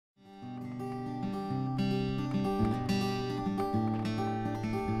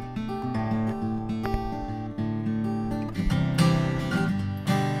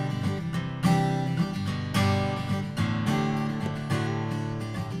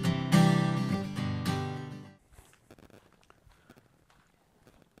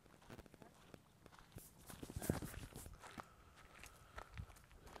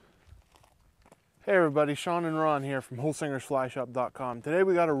Hey everybody, Sean and Ron here from HolsingersFlyShop.com. Today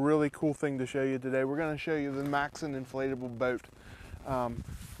we got a really cool thing to show you today. We're going to show you the Maxxon inflatable boat.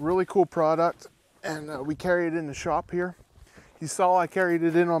 Really cool product, and we carry it in the shop here. You saw I carried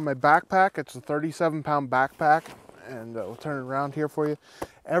it in on my backpack. It's a 37-pound backpack, and we'll turn it around here for you.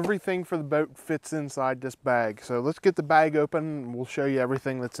 Everything for the boat fits inside this bag. So let's get the bag open and we'll show you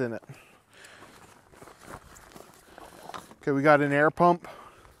everything that's in it. Okay, we got an air pump.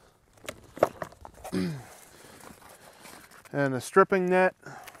 And a stripping net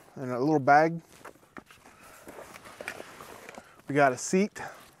and a little bag. We got a seat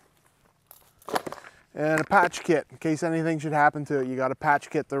and a patch kit in case anything should happen to it. You got a patch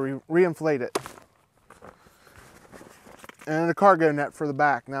kit to re-inflate it, and a cargo net for the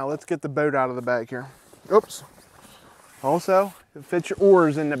back. Now let's get the boat out of the bag here. Oops. Also, it fits your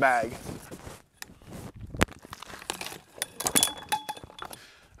oars in the bag.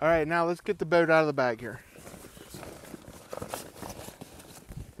 All right, now let's get the boat out of the bag here.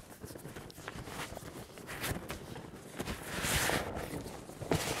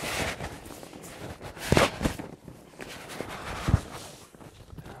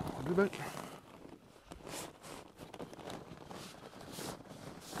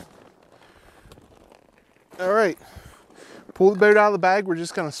 All right, pull the boat out of the bag. We're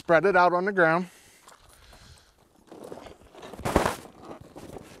just gonna spread it out on the ground.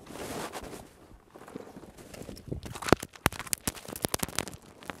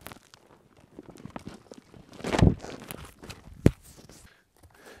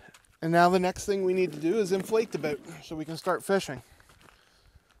 And now the next thing we need to do is inflate the boat so we can start fishing.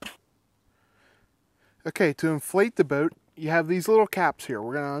 Okay, to inflate the boat, you have these little caps here.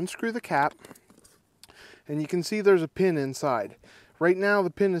 We're gonna unscrew the cap, and you can see there's a pin inside. Right now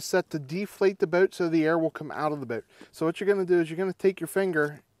the pin is set to deflate the boat so the air will come out of the boat. So what you're gonna do is you're gonna take your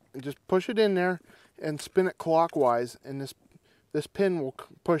finger and just push it in there and spin it clockwise, and this pin will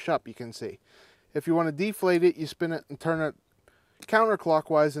push up, you can see. If you want to deflate it, you spin it and turn it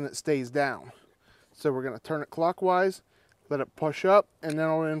counterclockwise and it stays down. So we're gonna turn it clockwise, let it push up, and then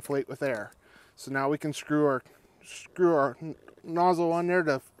it'll inflate with air. So now we can screw our nozzle on there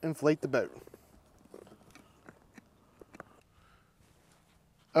to inflate the boat.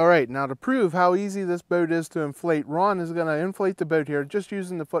 All right, now to prove how easy this boat is to inflate, Ron is gonna inflate the boat here just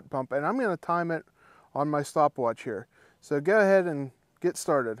using the foot pump, and I'm gonna time it on my stopwatch here. So go ahead and get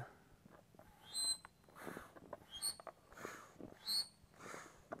started.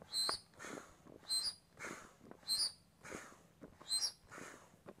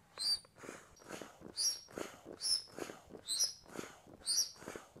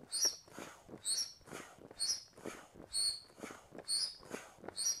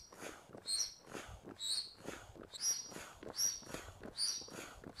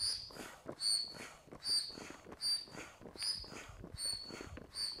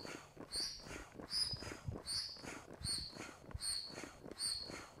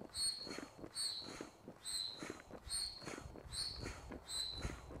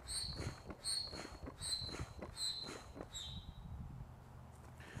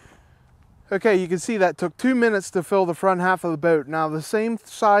 Okay, you can see that took 2 minutes to fill the front half of the boat. Now the same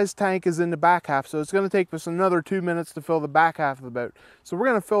size tank is in the back half, so it's going to take us another 2 minutes to fill the back half of the boat. So we're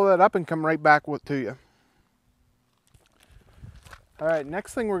going to fill that up and come right back to you. All right,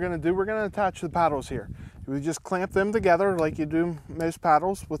 next thing we're going to do, we're going to attach the paddles here. We just clamp them together like you do most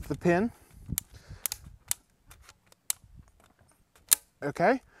paddles with the pin.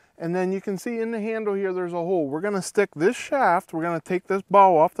 Okay, and then you can see in the handle here there's a hole. We're going to stick this shaft, we're going to take this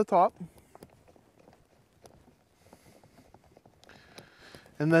ball off the top.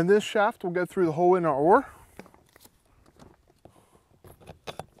 And then this shaft will go through the hole in our oar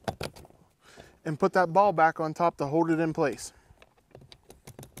and put that ball back on top to hold it in place.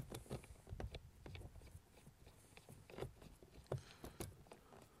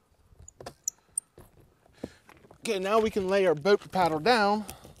 Okay, now we can lay our boat paddle down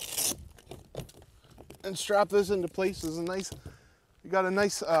and strap this into place. You got a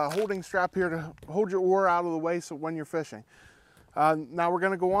nice holding strap here to hold your oar out of the way so when you're fishing. Now we're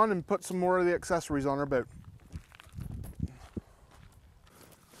going to go on and put some more of the accessories on our boat.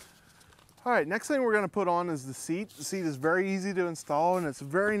 All right, next thing we're going to put on is the seat. The seat is very easy to install, and it's a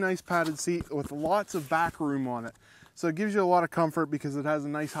very nice padded seat with lots of back room on it. So it gives you a lot of comfort because it has a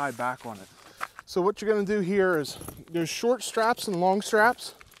nice high back on it. So what you're going to do here is there's short straps and long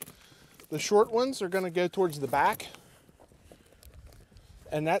straps. The short ones are going to go towards the back,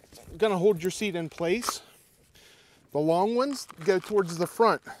 and that's going to hold your seat in place. The long ones go towards the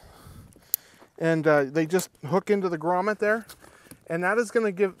front, and they just hook into the grommet there, and that is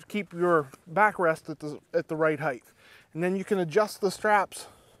going to keep your backrest at the right height. And then you can adjust the straps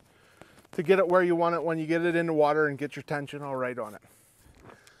to get it where you want it when you get it in the water and get your tension all right on it.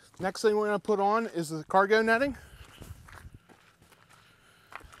 Next thing we're going to put on is the cargo netting.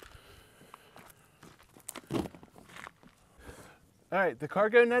 All right, the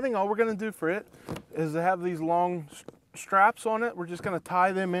cargo netting, all we're going to do for it is to have these long straps on it. We're just going to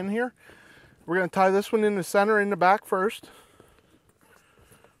tie them in here. We're going to tie this one in the center, in the back first.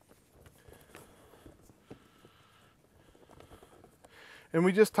 And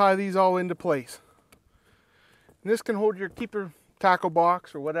we just tie these all into place. And this can keep your tackle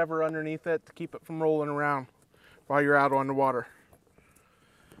box or whatever underneath it to keep it from rolling around while you're out on the water.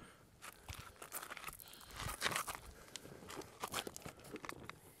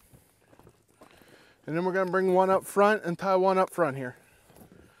 And then we're going to bring one up front and tie one up front here.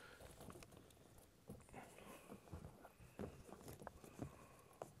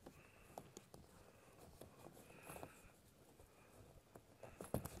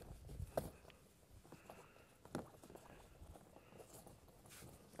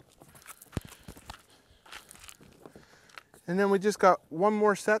 And then we just got one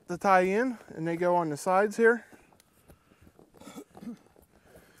more set to tie in, and they go on the sides here.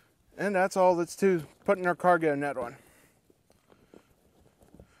 And that's all that's to putting our cargo net on.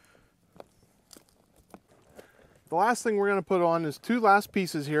 The last thing we're going to put on is two last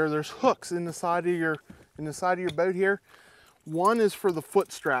pieces here. There's hooks in the side of your boat here. One is for the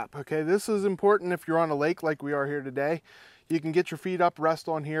foot strap. Okay, this is important if you're on a lake like we are here today. You can get your feet up, rest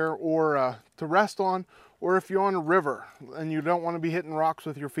on here, or to rest on, or if you're on a river and you don't want to be hitting rocks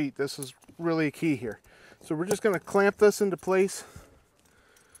with your feet, this is really a key here. So we're just going to clamp this into place.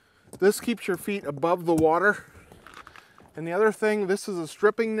 This keeps your feet above the water. And the other thing, this is a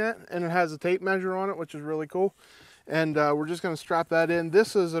stripping net, and it has a tape measure on it, which is really cool. And we're just going to strap that in.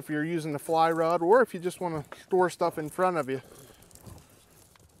 This is if you're using a fly rod, or if you just want to store stuff in front of you.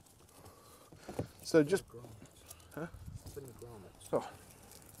 So just, huh? Oh.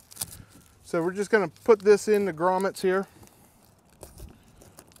 So we're just going to put this in the grommets here.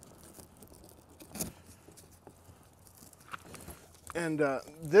 And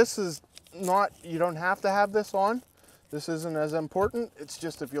this is not, you don't have to have this on. This isn't as important. It's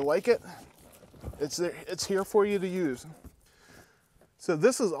just if you like it, it's here for you to use. So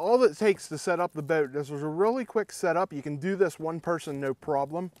this is all it takes to set up the boat. This was a really quick setup. You can do this one person, no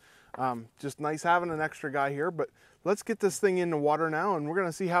problem. Just nice having an extra guy here, but let's get this thing in the water now, and we're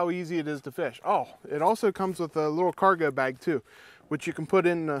gonna see how easy it is to fish. Oh, it also comes with a little cargo bag too, which you can put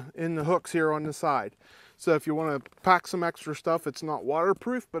in the hooks here on the side. So if you want to pack some extra stuff, it's not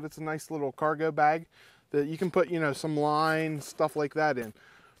waterproof, but it's a nice little cargo bag that you can put, you know, some line, stuff like that in,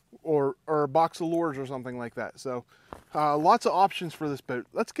 or a box of lures or something like that. So lots of options for this boat.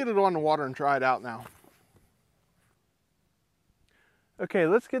 Let's get it on the water and try it out now. Okay,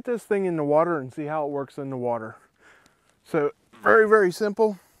 let's get this thing in the water and see how it works in the water. So very, very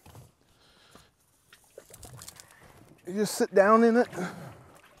simple. You just sit down in it.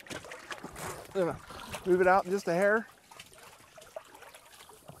 Move it out just a hair.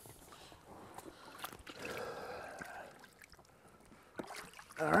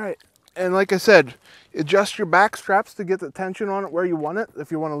 All right, and like I said, adjust your back straps to get the tension on it where you want it. If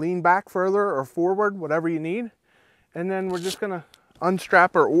you want to lean back further or forward, whatever you need. And then we're just gonna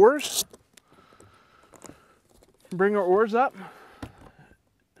unstrap our oars. Bring our oars up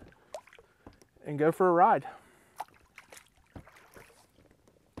and go for a ride.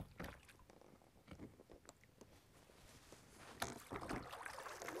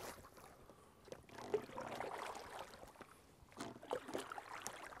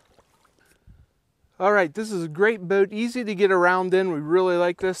 All right, this is a great boat, easy to get around in. We really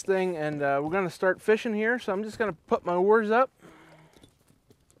like this thing, and we're gonna start fishing here. So I'm just gonna put my oars up.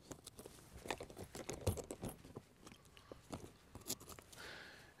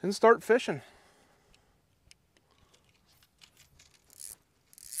 And start fishing.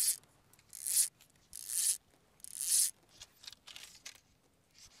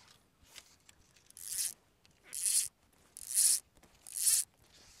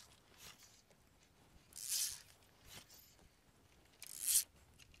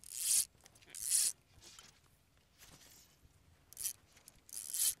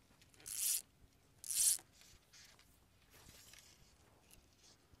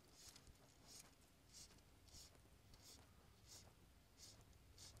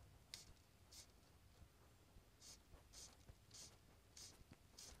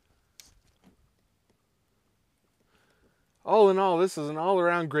 All in all, this is an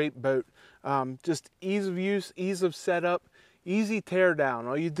all-around great boat. Just ease of use, ease of setup. Easy tear down.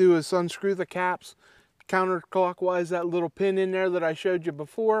 All you do is unscrew the caps counterclockwise, that little pin in there that I showed you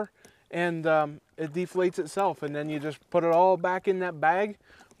before, and it deflates itself, and then you just put it all back in that bag,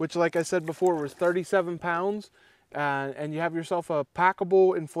 which, like I said before, was 37 pounds, and you have yourself a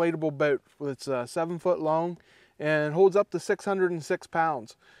packable inflatable boat that's 7 foot long and holds up to 606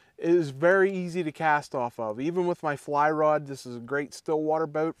 pounds. It is very easy to cast off of. Even with my fly rod, this is a great still water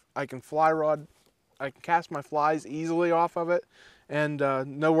boat. I can cast my flies easily off of it, and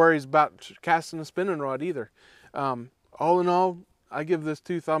no worries about casting a spinning rod either. All in all, I give this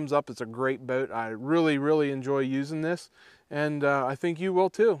 2 thumbs up. It's a great boat. I really enjoy using this, and I think you will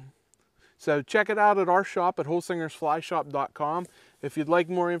too. So check it out at our shop at holsingersflyshop.com. If you'd like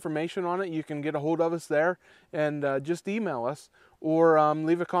more information on it, you can get a hold of us there, and just email us or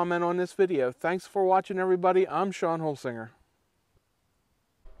leave a comment on this video. Thanks for watching, everybody. I'm Sean Holsinger.